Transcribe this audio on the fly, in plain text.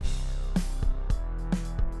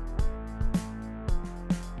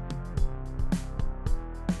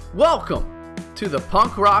Welcome to the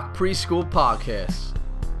Punk Rock Preschool Podcast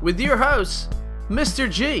with your host,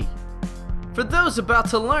 Mr. G. For those about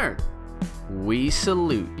to learn, we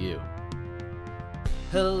salute you.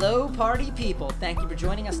 Hello, party people. Thank you for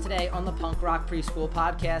joining us today on the Punk Rock Preschool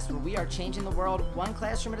Podcast, where we are changing the world one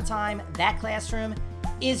classroom at a time. That classroom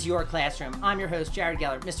is your classroom. I'm your host, Jared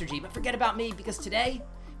Geller, Mr. G. But forget about me, because today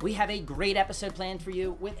we have a great episode planned for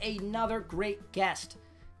you with another great guest.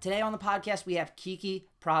 Today on the podcast, we have Kiki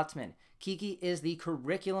Prottsman. Kiki is the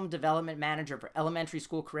Curriculum Development Manager for Elementary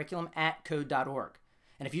School Curriculum at Code.org.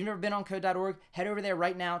 And if you've never been on Code.org, head over there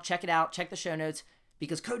right now, check it out, check the show notes,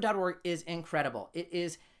 because Code.org is incredible. It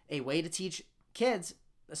is a way to teach kids,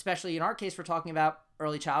 especially in our case, we're talking about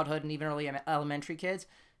early childhood and even early elementary kids,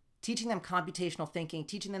 teaching them computational thinking,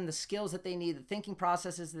 teaching them the skills that they need, the thinking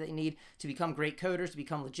processes that they need to become great coders, to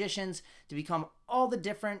become logicians, to become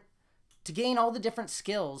to gain all the different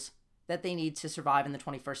skills that they need to survive in the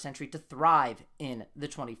 21st century, to thrive in the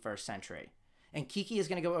 21st century. And Kiki is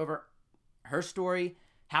going to go over her story,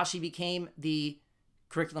 how she became the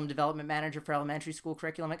Curriculum Development Manager for Elementary School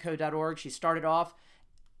Curriculum at Code.org. She started off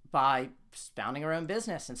by founding her own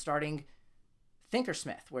business and starting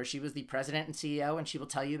Thinkersmith, where she was the president and CEO, and she will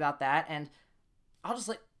tell you about that. And I'll just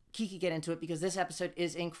let Kiki get into it because this episode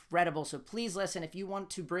is incredible. So please listen. If you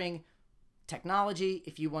want to bring technology,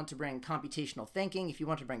 if you want to bring computational thinking, if you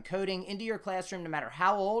want to bring coding into your classroom, no matter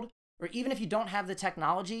how old, or even if you don't have the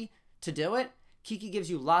technology to do it, Kiki gives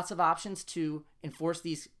you lots of options to enforce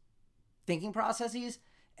these thinking processes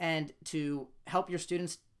and to help your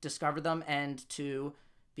students discover them and to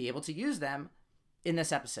be able to use them in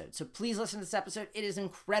this episode. So please listen to this episode. It is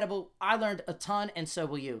incredible. I learned a ton, and so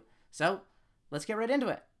will you. So let's get right into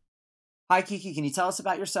it. Hi, Kiki. Can you tell us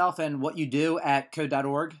about yourself and what you do at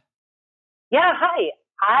Code.org? Yeah, hi.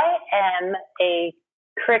 I am a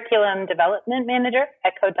curriculum development manager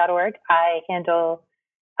at Code.org. I handle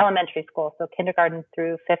elementary school, so kindergarten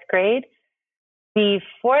through fifth grade.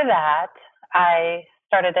 Before that, I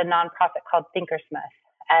started a nonprofit called Thinkersmith.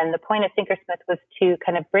 And the point of Thinkersmith was to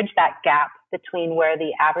kind of bridge that gap between where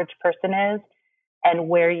the average person is and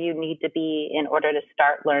where you need to be in order to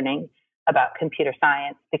start learning about computer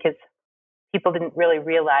science, because people didn't really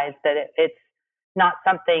realize that it's not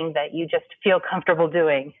something that you just feel comfortable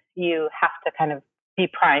doing. You have to kind of be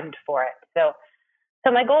primed for it. So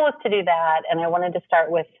my goal was to do that, and I wanted to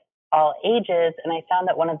start with all ages, and I found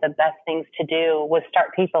that one of the best things to do was start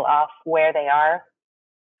people off where they are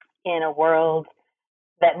in a world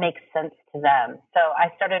that makes sense to them. So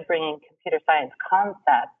I started bringing computer science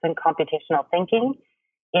concepts and computational thinking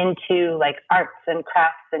into like arts and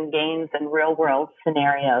crafts and games and real world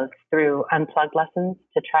scenarios through unplugged lessons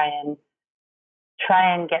to try and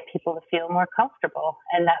get people to feel more comfortable.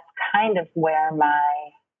 And that's kind of where my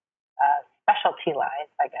specialty lies,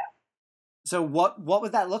 I guess. So what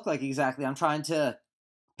would that look like exactly? I'm trying to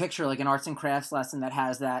picture like an arts and crafts lesson that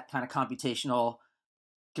has that kind of computational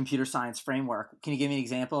computer science framework. Can you give me an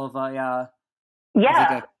example of like a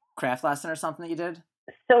craft lesson or something that you did?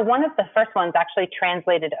 So one of the first ones actually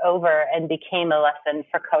translated over and became a lesson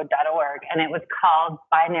for Code.org, and it was called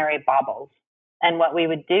Binary Baubles. And what we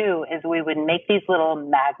would do is we would make these little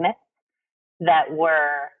magnets that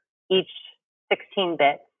were each 16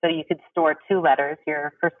 bits. So you could store two letters,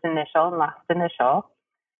 your first initial and last initial.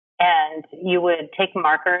 And you would take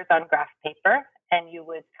markers on graph paper and you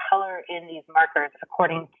would color in these markers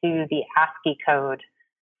according to the ASCII code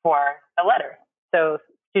for the letter. So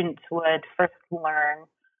students would first learn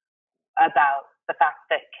about the fact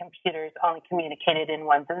that computers only communicated in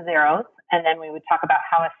ones and zeros. And then we would talk about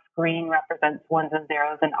how a screen represents ones and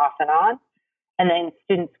zeros and off and on. And then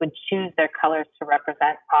students would choose their colors to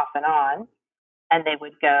represent off and on. And they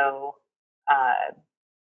would go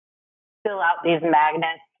fill out these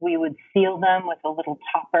magnets. We would seal them with a little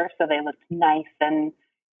topper so they looked nice and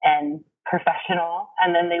professional.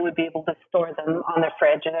 And then they would be able to store them on their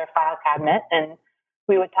fridge or their file cabinet. And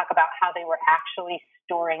we would talk about how they were actually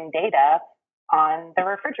storing data on the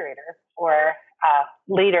refrigerator. Or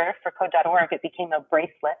later for Code.org, it became a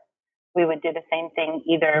bracelet. We would do the same thing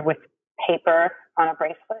either with paper on a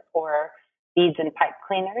bracelet or beads and pipe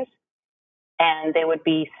cleaners. And they would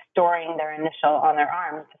be storing their initial on their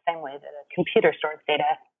arms the same way that a computer stores data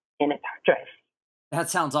in its hard drive. That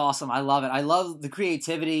sounds awesome. I love it. I love the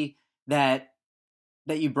creativity that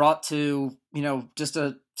you brought to, just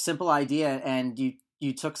a simple idea, and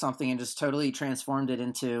you took something and just totally transformed it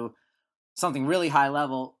into something really high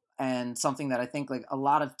level, and something that I think like a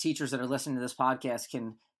lot of teachers that are listening to this podcast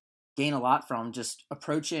can gain a lot from, just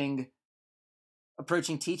approaching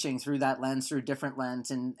teaching through that lens, through a different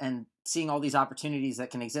lens, and seeing all these opportunities that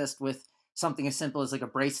can exist with something as simple as like a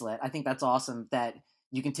bracelet. I think that's awesome that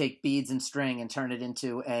you can take beads and string and turn it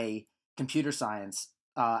into a computer science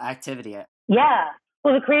activity. Yeah.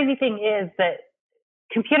 Well, the crazy thing is that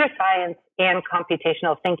computer science and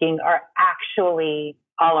computational thinking are actually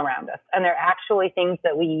all around us. And they're actually things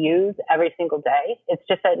that we use every single day. It's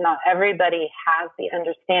just that not everybody has the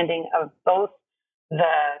understanding of both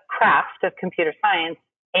the craft of computer science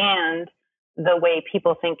and the way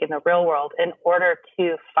people think in the real world in order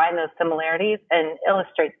to find those similarities and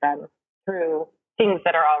illustrate them through things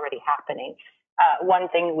that are already happening. One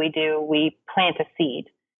thing we do, we plant a seed,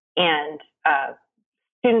 and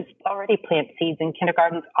students already plant seeds in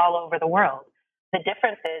kindergartens all over the world. The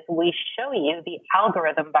difference is we show you the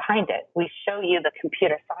algorithm behind it. We show you the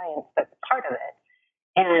computer science that's part of it.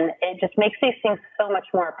 And it just makes these things so much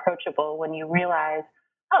more approachable when you realize,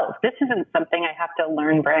 oh, this isn't something I have to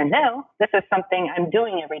learn brand new. This is something I'm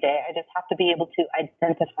doing every day. I just have to be able to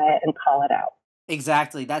identify it and call it out.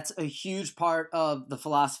 Exactly. That's a huge part of the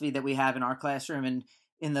philosophy that we have in our classroom and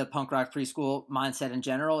in the punk rock preschool mindset in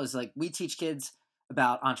general is like we teach kids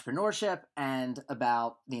about entrepreneurship and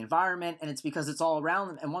about the environment. And it's because it's all around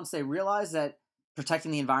them. And once they realize that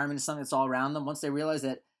protecting the environment is something that's all around them, once they realize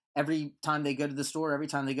that every time they go to the store, every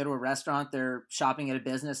time they go to a restaurant, they're shopping at a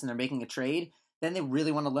business and they're making a trade, then they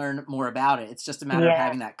really want to learn more about it. It's just a matter of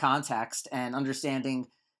having that context and understanding,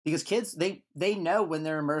 because kids, they know when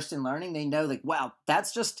they're immersed in learning, they know like, wow,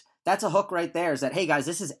 that's a hook right there, is that, hey guys,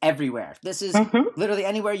 this is everywhere. This is literally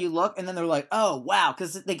anywhere you look. And then they're like, oh, wow.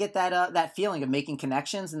 Cause they get that feeling of making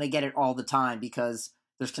connections, and they get it all the time because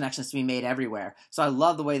there's connections to be made everywhere. So I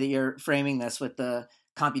love the way that you're framing this with the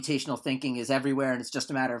computational thinking is everywhere. And it's just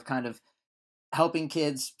a matter of kind of helping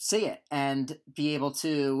kids see it and be able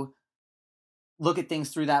to look at things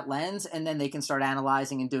through that lens, and then they can start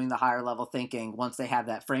analyzing and doing the higher level thinking once they have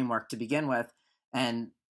that framework to begin with. And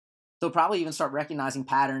they'll probably even start recognizing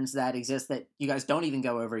patterns that exist that you guys don't even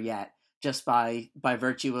go over yet, just by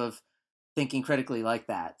virtue of thinking critically like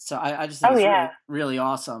that. So I just think it's really, really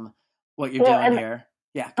awesome what you're doing here.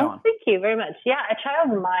 Yeah, go on. Thank you very much. Yeah, a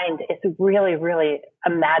child's mind is really, really a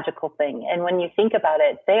magical thing. And when you think about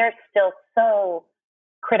it, they are still so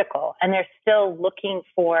critical, and they're still looking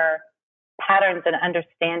for patterns and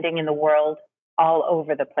understanding in the world all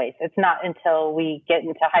over the place. It's not until we get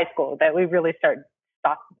into high school that we really start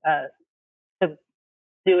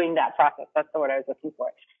doing that process. That's the word I was looking for.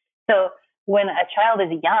 So when a child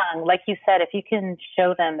is young, like you said, if you can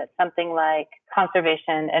show them that something like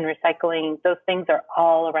conservation and recycling, those things are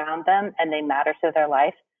all around them and they matter to their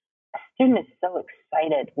life, a student is so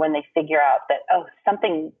excited when they figure out that, oh,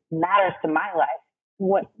 something matters to my life.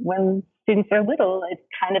 When students are little, it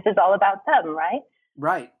kind of is all about them, right?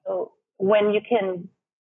 Right. So when you can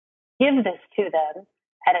give this to them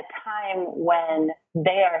at a time when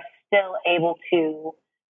they are still able to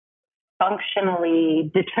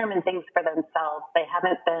functionally determine things for themselves, they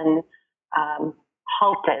haven't been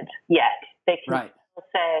halted yet. They can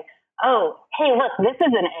say, oh, hey, look, this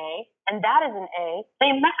is an A and that is an A.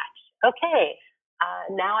 They match. Okay,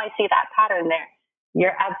 now I see that pattern there.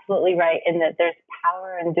 You're absolutely right in that there's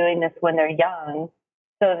power in doing this when they're young,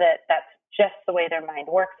 so that that's just the way their mind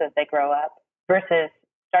works as they grow up, versus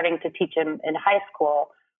starting to teach them in high school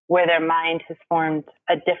where their mind has formed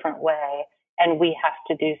a different way, and we have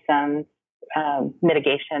to do some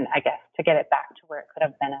mitigation, I guess, to get it back to where it could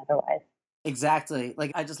have been otherwise. Exactly.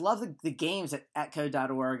 Like, I just love the games at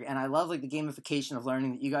code.org, and I love like the gamification of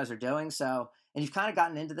learning that you guys are doing. So, and you've kind of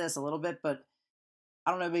gotten into this a little bit, but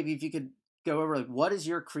I don't know, maybe if you could go over like, what is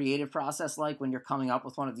your creative process like when you're coming up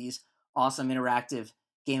with one of these awesome interactive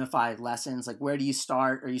gamified lessons? Like, where do you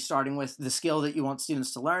start? Are you starting with the skill that you want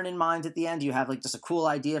students to learn in mind at the end? Do you have like just a cool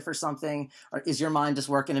idea for something? Or is your mind just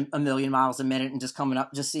working a million miles a minute and just coming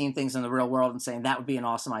up, just seeing things in the real world and saying that would be an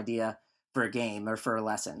awesome idea for a game or for a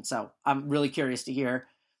lesson? So I'm really curious to hear,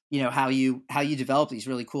 how you develop these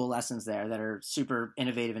really cool lessons there that are super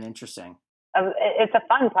innovative and interesting. It's a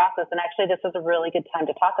fun process, and actually this is a really good time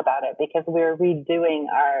to talk about it because we're redoing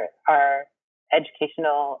our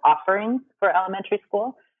educational offerings for elementary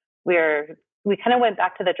school. We kind of went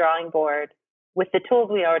back to the drawing board with the tools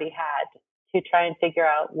we already had to try and figure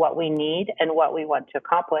out what we need and what we want to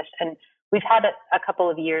accomplish. And we've had a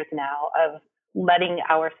couple of years now of letting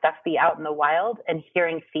our stuff be out in the wild and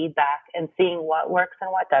hearing feedback and seeing what works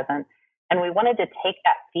and what doesn't. And we wanted to take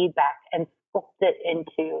that feedback and sculpt it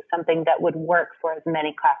into something that would work for as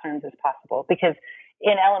many classrooms as possible. Because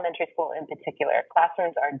in elementary school in particular,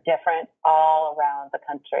 classrooms are different all around the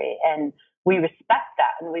country. And we respect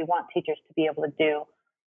that. And we want teachers to be able to do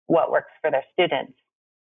what works for their students.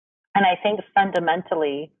 And I think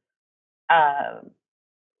fundamentally,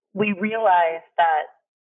 we realized that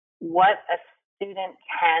what a student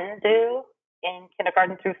can do in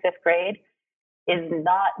kindergarten through fifth grade is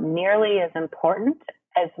not nearly as important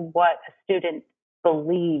as what a student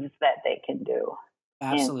believes that they can do.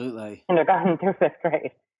 Absolutely. In kindergarten through fifth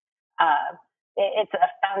grade. It's a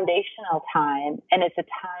foundational time, and it's a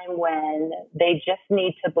time when they just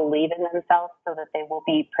need to believe in themselves so that they will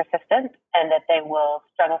be persistent and that they will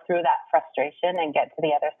struggle through that frustration and get to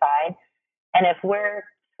the other side. And if we're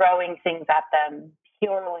throwing things at them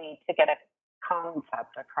purely to get a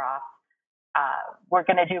concept across, we're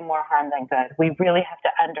going to do more harm than good. We really have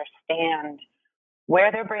to understand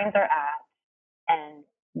where their brains are at and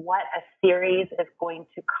what a series is going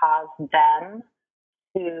to cause them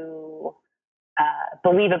to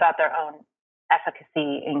believe about their own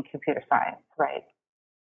efficacy in computer science, right?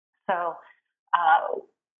 So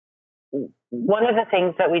one of the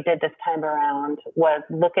things that we did this time around was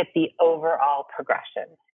look at the overall progression.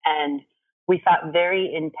 And we thought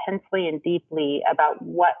very intensely and deeply about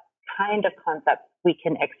what kind of concepts we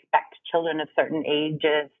can expect children of certain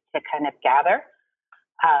ages to kind of gather.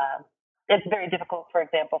 It's very difficult, for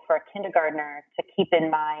example, for a kindergartner to keep in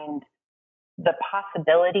mind the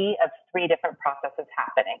possibility of three different processes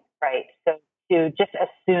happening, right? So to just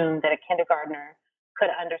assume that a kindergartner could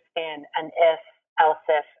understand an if,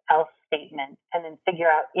 else statement and then figure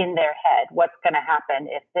out in their head what's going to happen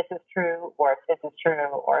if this is true or if this is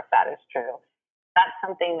true or if that is true. That's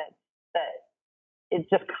something that is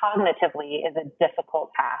just cognitively is a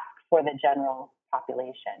difficult task for the general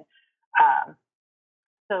population.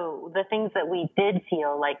 So the things that we did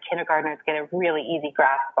feel like kindergartners get a really easy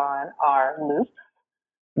grasp on are loops,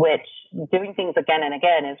 which doing things again and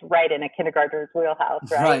again is right in a kindergartner's wheelhouse,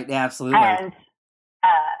 right? Right, absolutely. And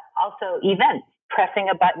also events, pressing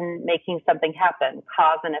a button, making something happen,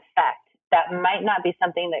 cause and effect. That might not be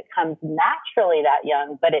something that comes naturally that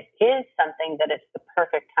young, but it is something that it's the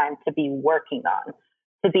perfect time to be working on,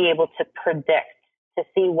 to be able to predict, to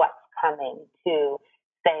see what's coming, to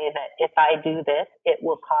say that if I do this, it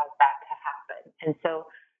will cause that to happen. And so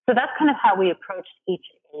that's kind of how we approached each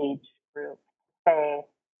age group. Say,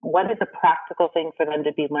 what is a practical thing for them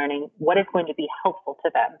to be learning? What is going to be helpful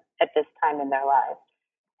to them at this time in their lives?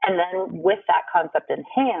 And then with that concept in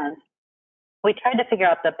hand, we tried to figure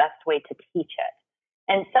out the best way to teach it.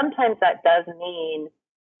 And sometimes that does mean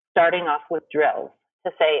starting off with drills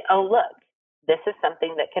to say, oh, look, this is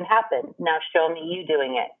something that can happen. Now show me you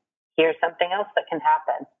doing it. Here's something else that can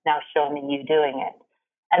happen. Now show me you doing it.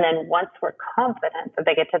 And then once we're confident that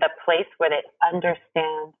they get to the place where they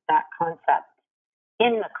understand that concept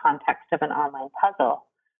in the context of an online puzzle,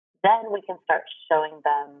 then we can start showing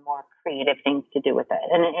them more creative things to do with it.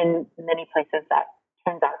 And in many places that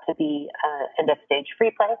turns out to be end of stage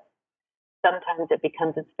free play. Sometimes it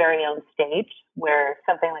becomes its very own stage where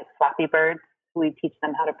something like Flappy Bird, we teach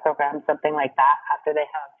them how to program something like that after they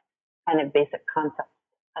have kind of basic concepts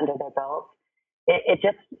under their belt.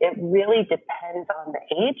 It really depends on the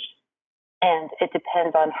age, and it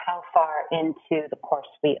depends on how far into the course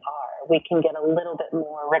we are. We can get a little bit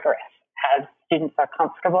more rigorous as students are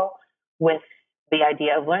comfortable with the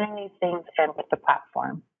idea of learning these things and with the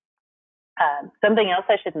platform. Something else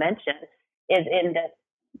I should mention is in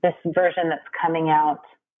this version that's coming out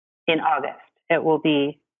in August. It will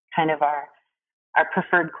be kind of our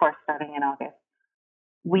preferred course starting in August.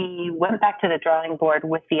 We went back to the drawing board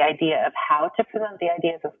with the idea of how to present the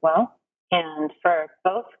ideas as well. And for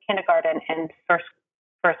both kindergarten and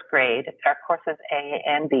first grade, our courses A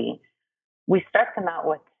and B, we start them out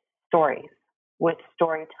with stories, with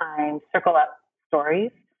story time, circle up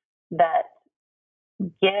stories that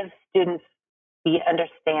give students the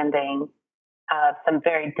understanding of some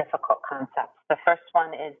very difficult concepts. The first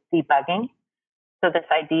one is debugging. So this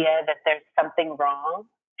idea that there's something wrong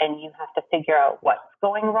and you have to figure out what's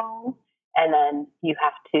going wrong, and then you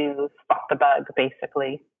have to spot the bug,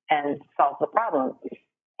 basically, and solve the problem.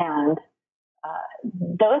 And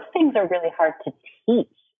those things are really hard to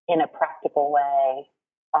teach in a practical way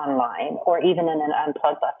online or even in an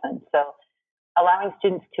unplugged lesson. So allowing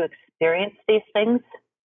students to experience these things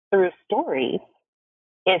through stories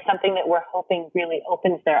is something that we're hoping really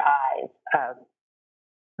opens their eyes.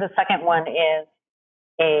 The second one is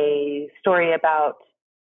a story about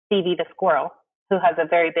Stevie the squirrel, who has a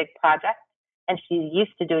very big project, and she's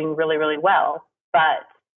used to doing really, really well, but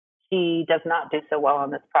she does not do so well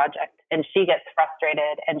on this project, and she gets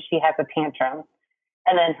frustrated, and she has a tantrum.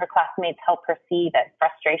 And then her classmates help her see that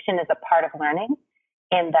frustration is a part of learning,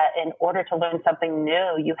 and that in order to learn something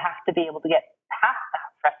new, you have to be able to get past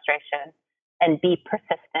that frustration and be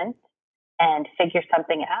persistent and figure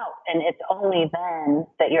something out. And it's only then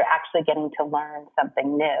that you're actually getting to learn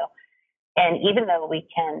something new. And even though we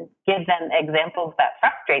can give them examples that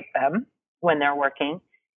frustrate them when they're working,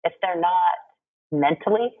 if they're not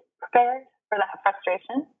mentally prepared for that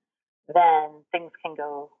frustration, then things can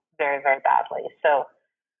go very, very badly. So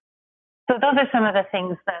those are some of the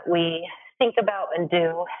things that we think about and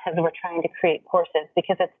do as we're trying to create courses,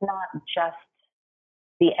 because it's not just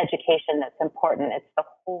the education that's important. It's the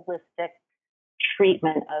holistic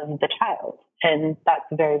treatment of the child. And that's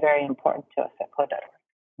very, very important to us at code.org.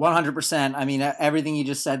 100%. I mean, everything you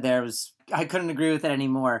just said there I couldn't agree with it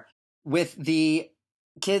anymore. With the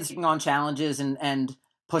kids on challenges and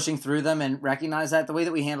pushing through them and recognize that, the way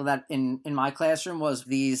that we handle that in my classroom was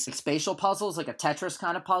these spatial puzzles, like a Tetris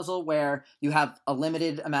kind of puzzle where you have a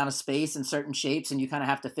limited amount of space in certain shapes and you kind of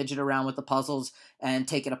have to fidget around with the puzzles and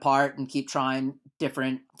take it apart and keep trying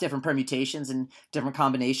different permutations and different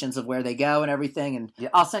combinations of where they go and everything. And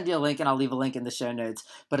I'll send you a link and I'll leave a link in the show notes.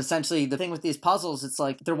 But essentially the thing with these puzzles, it's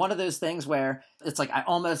like they're one of those things where it's like, I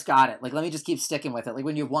almost got it. Like, let me just keep sticking with it. Like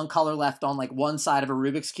when you have one color left on like one side of a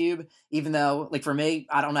Rubik's Cube, even though like for me,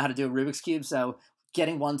 I don't know how to do a Rubik's Cube. So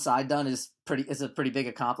getting one side done is a pretty big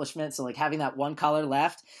accomplishment. So like having that one color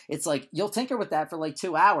left, it's like you'll tinker with that for like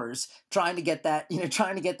 2 hours trying to get that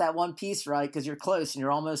one piece right, because you're close and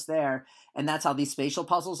you're almost there. And that's how these spatial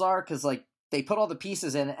puzzles are, because like they put all the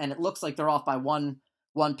pieces in and it looks like they're off by one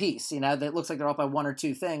piece. That looks like they're off by one or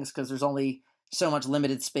two things because there's only so much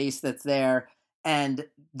limited space that's there. And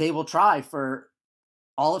they will try for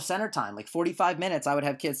all of center time, like 45 minutes. I would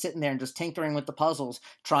have kids sitting there and just tinkering with the puzzles,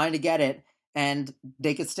 trying to get it. And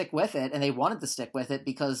they could stick with it, and they wanted to stick with it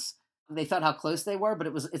because they felt how close they were. But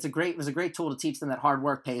it was a great tool to teach them that hard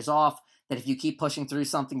work pays off, that if you keep pushing through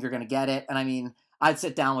something, you're going to get it. And I mean, I'd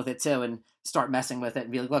sit down with it too and start messing with it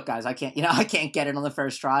and be like, look, guys, I can't get it on the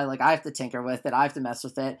first try. Like, I have to tinker with it. I have to mess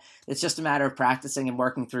with it. It's just a matter of practicing and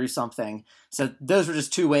working through something. So those were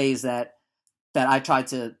just two ways that I tried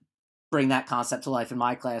to bring that concept to life in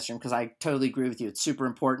my classroom, because I totally agree with you. It's super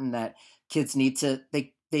important that kids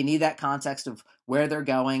they need that context of where they're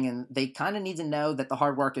going, and they kind of need to know that the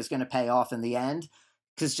hard work is going to pay off in the end.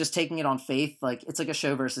 Because just taking it on faith, like it's like a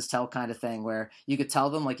show versus tell kind of thing, where you could tell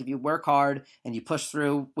them, like, if you work hard and you push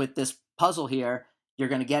through with this puzzle here, you're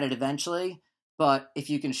going to get it eventually. But if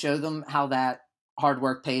you can show them how that hard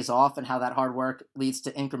work pays off and how that hard work leads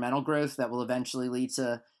to incremental growth that will eventually lead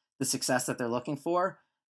to the success that they're looking for,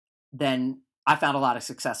 then I found a lot of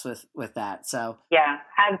success with that. So yeah,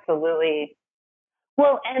 absolutely.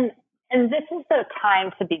 Well, and this is the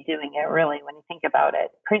time to be doing it, really, when you think about it.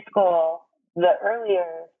 Preschool, the earlier,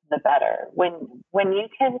 the better. When you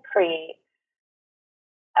can create,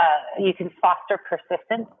 you can foster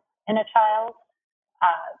persistence in a child,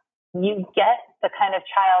 you get the kind of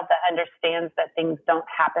child that understands that things don't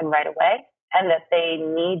happen right away and that they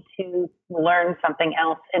need to learn something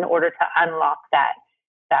else in order to unlock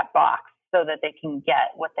that box so that they can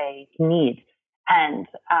get what they need. And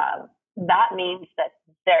that means that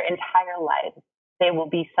their entire life, they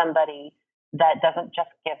will be somebody that doesn't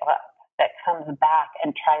just give up, that comes back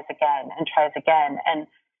and tries again and tries again. And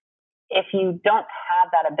if you don't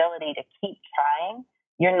have that ability to keep trying,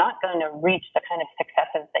 you're not going to reach the kind of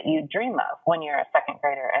successes that you dream of when you're a second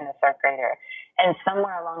grader and a third grader. And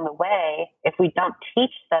somewhere along the way, if we don't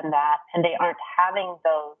teach them that and they aren't having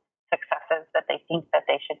those successes that they think that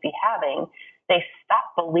they should be having, they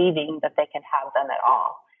stop believing that they can have them at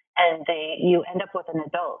all. And you end up with an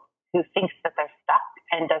adult who thinks that they're stuck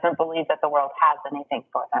and doesn't believe that the world has anything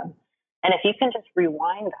for them. And if you can just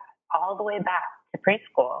rewind that all the way back to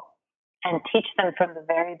preschool and teach them from the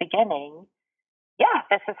very beginning, yeah,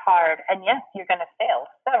 this is hard. And yes, you're going to fail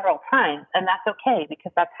several times. And that's okay,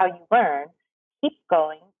 because that's how you learn. Keep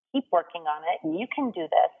going, keep working on it. You can do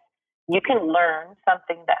this. You can learn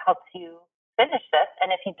something that helps you finish this.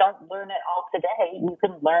 And if you don't learn it all today, you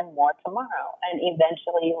can learn more tomorrow, and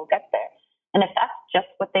eventually you'll get there. And if that's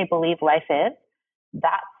just what they believe life is,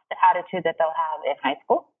 that's the attitude that they'll have in high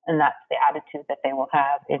school, and that's the attitude that they will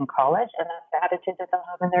have in college, and that's the attitude that they'll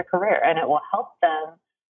have in their career. And it will help them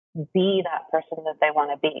be that person that they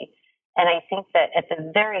want to be. And I think that at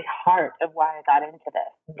the very heart of why I got into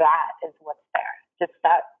this, that is what's there. Just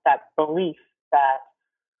that belief that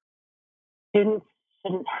students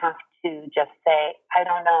shouldn't have to just say, I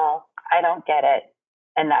don't know, I don't get it,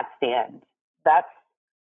 and that's the end. That's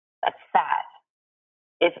sad.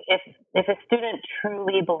 If a student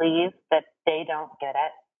truly believes that they don't get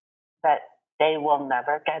it, that they will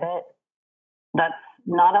never get it, that's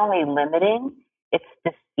not only limiting, it's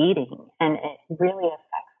defeating, and it really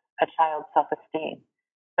affects a child's self-esteem.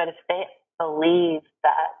 But if they believe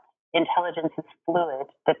that intelligence is fluid,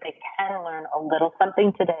 that they can learn a little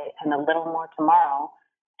something today and a little more tomorrow.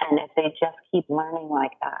 And if they just keep learning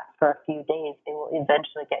like that for a few days, they will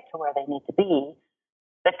eventually get to where they need to be.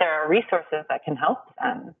 That there are resources that can help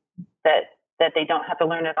them, that they don't have to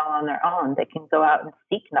learn it all on their own. They can go out and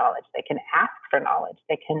seek knowledge. They can ask for knowledge.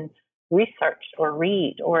 They can research or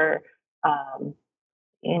read or,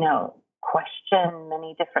 question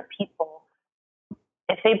many different people.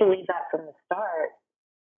 If they believe that from the start,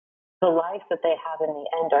 the life that they have in the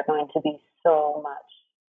end are going to be so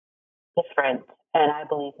much different, and I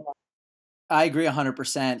believe more. I agree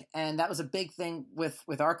 100%. And that was a big thing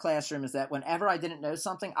with our classroom, is that whenever I didn't know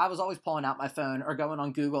something, I was always pulling out my phone or going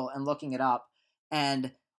on Google and looking it up.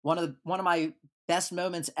 And one of my best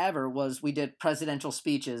moments ever was we did presidential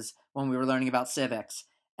speeches when we were learning about civics.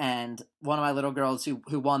 And one of my little girls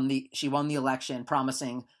who won the election,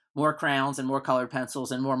 promising more crowns and more colored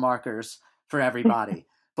pencils and more markers for everybody.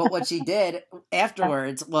 But what she did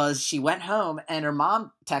afterwards was she went home and her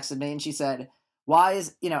mom texted me and she said, why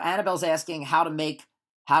is, Annabelle's asking how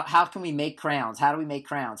can we make crowns? How do we make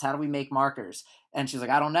crowns? How do we make markers? And she's like,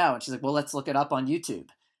 I don't know. And she's like, well, let's look it up on YouTube.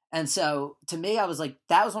 And so to me, I was like,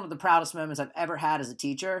 that was one of the proudest moments I've ever had as a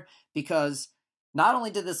teacher, because not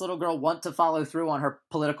only did this little girl want to follow through on her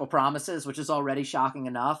political promises, which is already shocking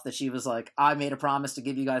enough that she was like, I made a promise to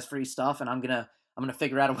give you guys free stuff and I'm going to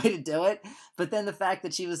figure out a way to do it. But then the fact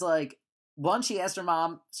that she was like, one, she asked her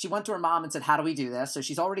mom, she went to her mom and said, how do we do this? So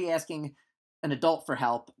she's already asking an adult for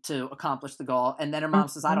help to accomplish the goal. And then her mom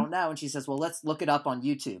says, I don't know. And she says, well, let's look it up on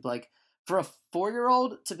YouTube. Like, for a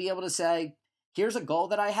 4-year-old to be able to say, here's a goal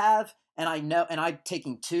that I have, and I know, and I'm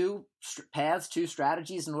taking two paths, two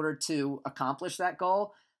strategies in order to accomplish that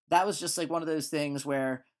goal. That was just like one of those things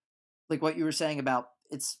where, like what you were saying about,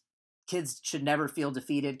 kids should never feel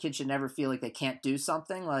defeated. Kids should never feel like they can't do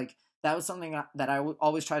something. Like, that was something that I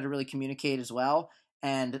always try to really communicate as well.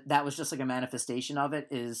 And that was just like a manifestation of it,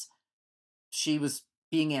 is she was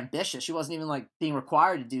being ambitious. She wasn't even like being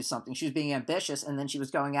required to do something. She was being ambitious, and then she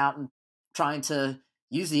was going out and trying to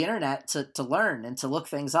use the internet to learn and to look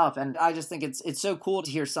things up. And I just think it's so cool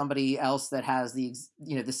to hear somebody else that has the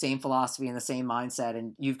same philosophy and the same mindset.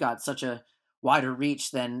 And you've got such a wider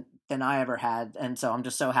reach than I ever had. And so I'm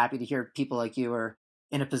just so happy to hear people like you are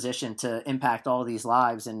in a position to impact all these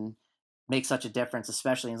lives and make such a difference,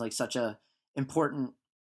 especially in like such a important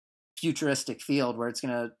futuristic field where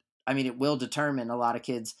it will determine a lot of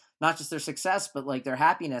kids, not just their success, but like their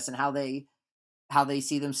happiness and how they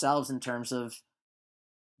see themselves in terms of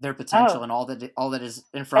their potential and all that is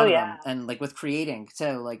in front of them. And like with creating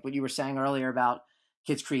too, like what you were saying earlier about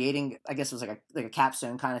kids creating, I guess it was like a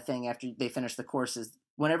capstone kind of thing after they finish the courses.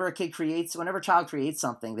 Whenever a child creates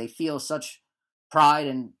something, they feel such pride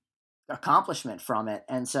and accomplishment from it.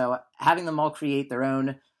 And so having them all create their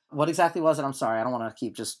own, what exactly was it? I'm sorry, I don't want to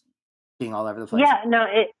keep just being all over the place. Yeah, no,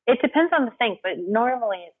 it depends on the thing, but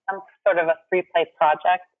normally it's some sort of a free play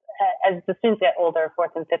project. As the students get older,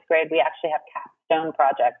 4th and 5th grade, we actually have capstone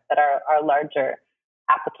projects that are larger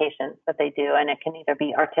applications that they do, and it can either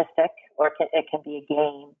be artistic or it can be a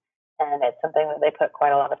game, and it's something that they put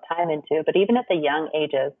quite a lot of time into. But even at the young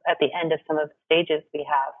ages, at the end of some of the stages, we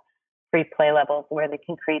have free play levels where they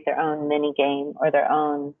can create their own mini game or their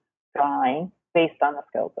own drawing based on the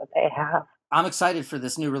skills that they have. I'm excited for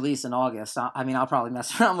this new release in August. I'll probably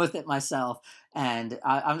mess around with it myself. And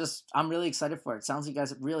I'm really excited for it. Sounds like you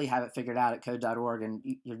guys really have it figured out at code.org, and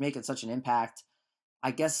you're making such an impact.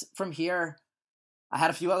 I guess from here, I had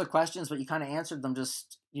a few other questions, but you kind of answered them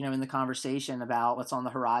just, in the conversation about what's on the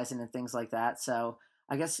horizon and things like that. So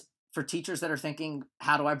I guess for teachers that are thinking,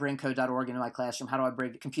 how do I bring code.org into my classroom? How do I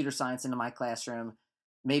bring computer science into my classroom?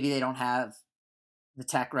 Maybe they don't have the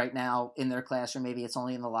tech right now in their classroom. Maybe it's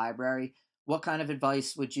only in the library. What kind of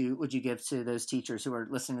advice would you give to those teachers who are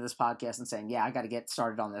listening to this podcast and saying, yeah, I got to get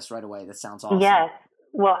started on this right away? That sounds awesome. Yes.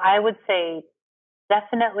 Well, I would say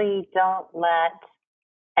definitely don't let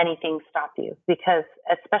anything stop you, because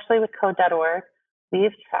especially with code.org,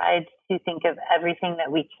 we've tried to think of everything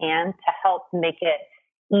that we can to help make it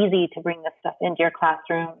easy to bring this stuff into your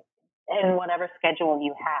classroom in whatever schedule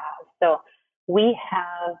you have. So we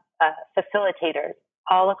have facilitators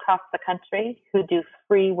all across the country who do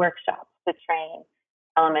free workshops to train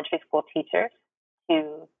elementary school teachers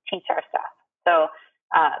to teach our stuff. So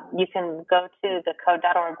you can go to the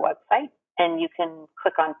code.org website and you can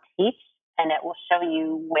click on teach, and it will show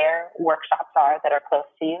you where workshops are that are close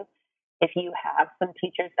to you. If you have some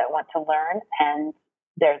teachers that want to learn and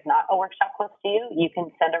there's not a workshop close to you, you can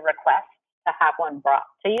send a request to have one brought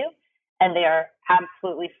to you, and they are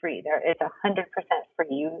absolutely free. It's 100%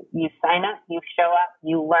 free. You sign up, you show up,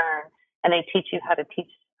 you learn, and they teach you how to teach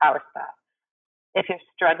our stuff. If you're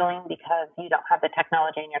struggling because you don't have the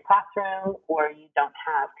technology in your classroom or you don't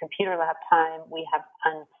have computer lab time, we have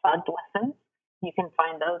unplugged lessons. You can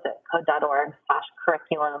find those at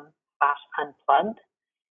code.org/curriculum/unplugged.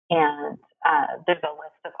 And there's a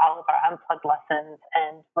list of all of our unplugged lessons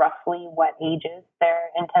and roughly what ages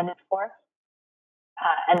they're intended for.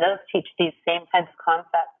 And those teach these same kinds of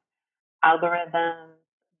concepts: algorithms,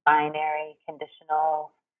 binary,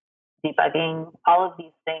 conditional, debugging, all of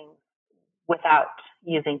these things without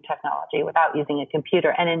using technology, without using a computer.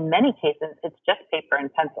 And in many cases, it's just paper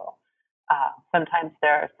and pencil. Sometimes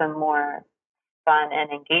there are some more fun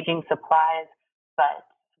and engaging supplies, but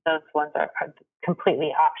those ones are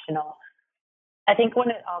completely optional. I think when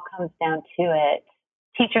it all comes down to it,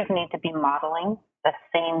 teachers need to be modeling the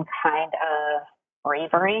same kind of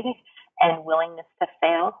bravery and willingness to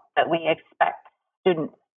fail that we expect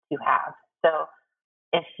students to have. So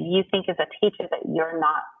if you think as a teacher that you're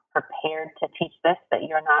not prepared to teach this, that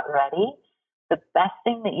you're not ready, the best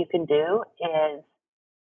thing that you can do is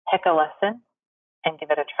pick a lesson and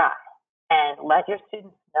give it a try and let your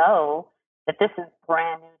students know that this is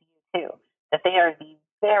brand new to you too, that they are the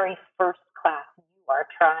very first class you are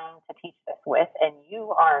trying to teach this with, and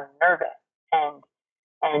you are nervous.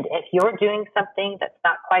 And if you're doing something that's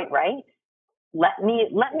not quite right, let me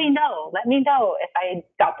know. Let me know if I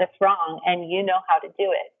got this wrong and you know how to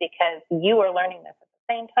do it, because you are learning this at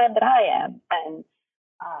the same time that I am. And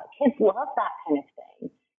kids love that kind of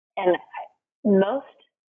thing. And most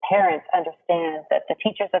parents understand that the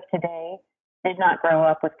teachers of today did not grow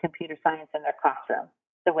up with computer science in their classroom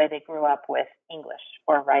the way they grew up with English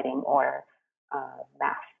or writing or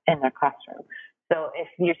math in their classroom. So if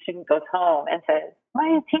your student goes home and says,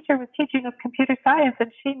 my teacher was teaching us computer science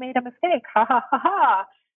and she made a mistake, ha, ha, ha, ha,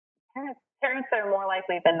 parents are more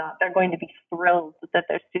likely than not, they're going to be thrilled that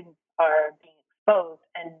their students are being exposed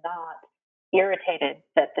and not irritated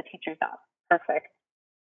that the teacher's not perfect.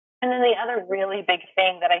 And then the other really big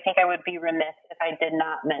thing that I think I would be remiss if I did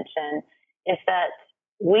not mention is that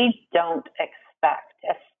we don't expect,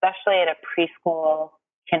 especially at a preschool,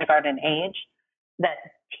 kindergarten age, that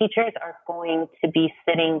teachers are going to be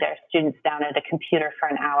sitting their students down at a computer for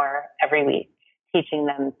an hour every week, teaching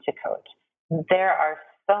them to code. There are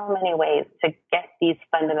so many ways to get these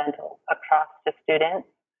fundamentals across to students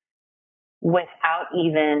without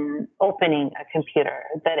even opening a computer,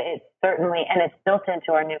 that it's certainly, and it's built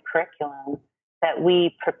into our new curriculum, that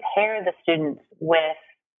we prepare the students with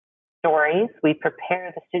stories, we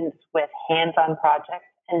prepare the students with hands-on projects,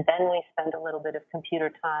 and then we spend a little bit of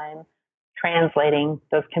computer time translating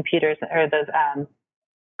those computers or those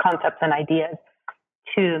concepts and ideas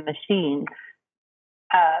to machines.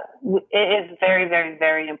 It is very, very,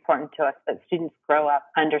 very important to us that students grow up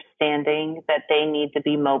understanding that they need to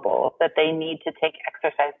be mobile, that they need to take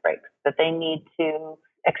exercise breaks, that they need to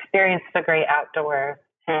experience the great outdoors.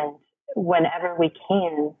 And whenever we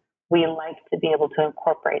can, we like to be able to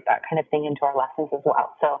incorporate that kind of thing into our lessons as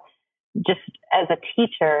well. So just as a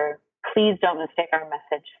teacher, please don't mistake our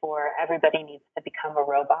message for everybody needs to become a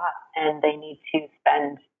robot and they need to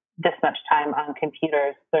spend this much time on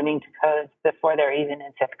computers learning to code before they're even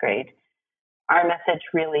in fifth grade. Our message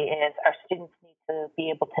really is our students need to be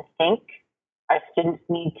able to think. Our students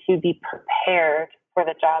need to be prepared for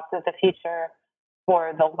the jobs of the future,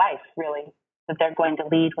 for the life, really, that they're going to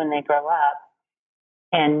lead when they grow up.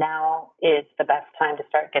 And now is the best time to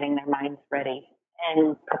start getting their minds ready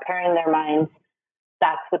and preparing their minds.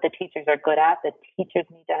 That's what the teachers are good at. The teachers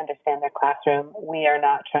need to understand their classroom. We are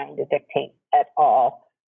not trying to dictate at all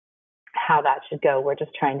how that should go. We're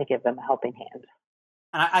just trying to give them a helping hand.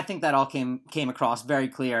 And I think that all came across very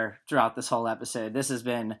clear throughout this whole episode. This has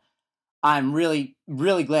been, I'm really,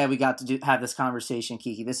 really glad we got to have this conversation,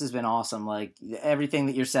 Kiki. This has been awesome. Like everything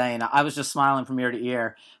that you're saying, I was just smiling from ear to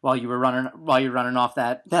ear while you were running off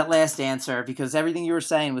that last answer, because everything you were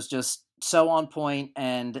saying was just so on point,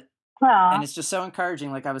 and it's just so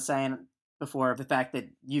encouraging. Like I was saying before, the fact that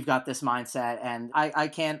you've got this mindset, and I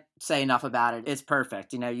can't say enough about it. It's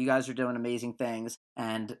perfect. You know, you guys are doing amazing things,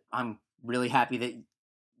 and I'm really happy that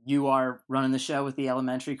you are running the show with the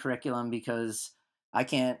elementary curriculum, because I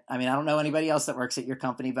don't know anybody else that works at your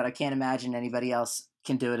company, but I can't imagine anybody else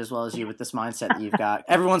can do it as well as you with this mindset that you've got.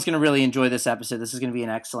 Everyone's going to really enjoy this episode. This is going to be an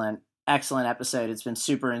excellent episode. It's been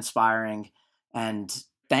super inspiring, and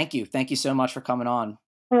thank you so much for coming on.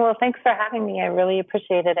 Well, thanks for having me. I really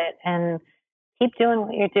appreciated it, and keep doing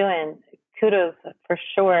what you're doing. Kudos for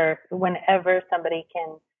sure. Whenever somebody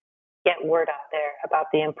can get word out there about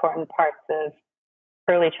the important parts of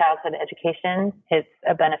early childhood education, it's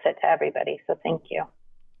a benefit to everybody. So thank you.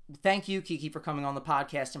 Thank you, Kiki, for coming on the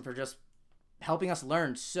podcast and for just helping us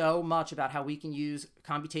learn so much about how we can use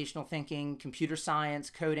computational thinking, computer science,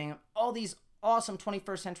 coding, all these awesome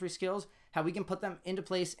 21st century skills, how we can put them into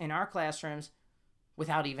place in our classrooms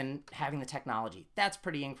without even having the technology. That's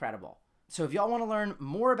pretty incredible. So if y'all want to learn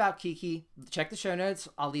more about Kiki, check the show notes.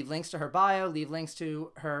 I'll leave links to her bio, leave links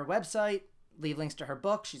to her website, leave links to her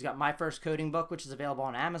book. She's got My First Coding Book, which is available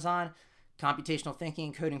on Amazon, Computational Thinking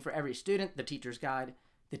and Coding for Every Student, The Teacher's Guide,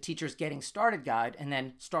 The Teacher's Getting Started Guide, and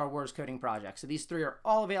then Star Wars Coding Project. So these 3 are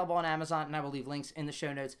all available on Amazon, and I will leave links in the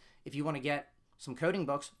show notes if you want to get some coding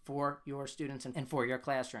books for your students and for your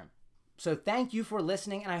classroom. So thank you for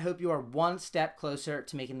listening, and I hope you are one step closer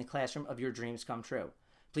to making the classroom of your dreams come true.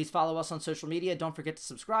 Please follow us on social media. Don't forget to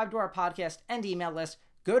subscribe to our podcast and email list.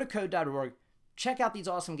 Go to code.org. Check out these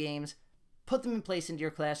awesome games. Put them in place into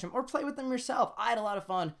your classroom or play with them yourself. I had a lot of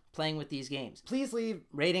fun playing with these games. Please leave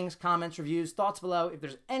ratings, comments, reviews, thoughts below. If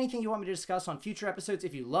there's anything you want me to discuss on future episodes,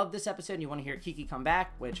 if you love this episode and you want to hear Kiki come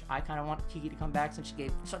back, which I kind of want Kiki to come back since she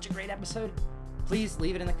gave such a great episode, please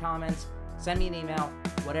leave it in the comments. Send me an email,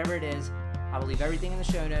 whatever it is. I will leave everything in the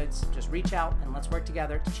show notes. Just reach out and let's work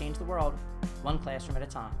together to change the world one classroom at a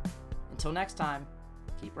time. Until next time,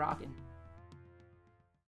 keep rocking.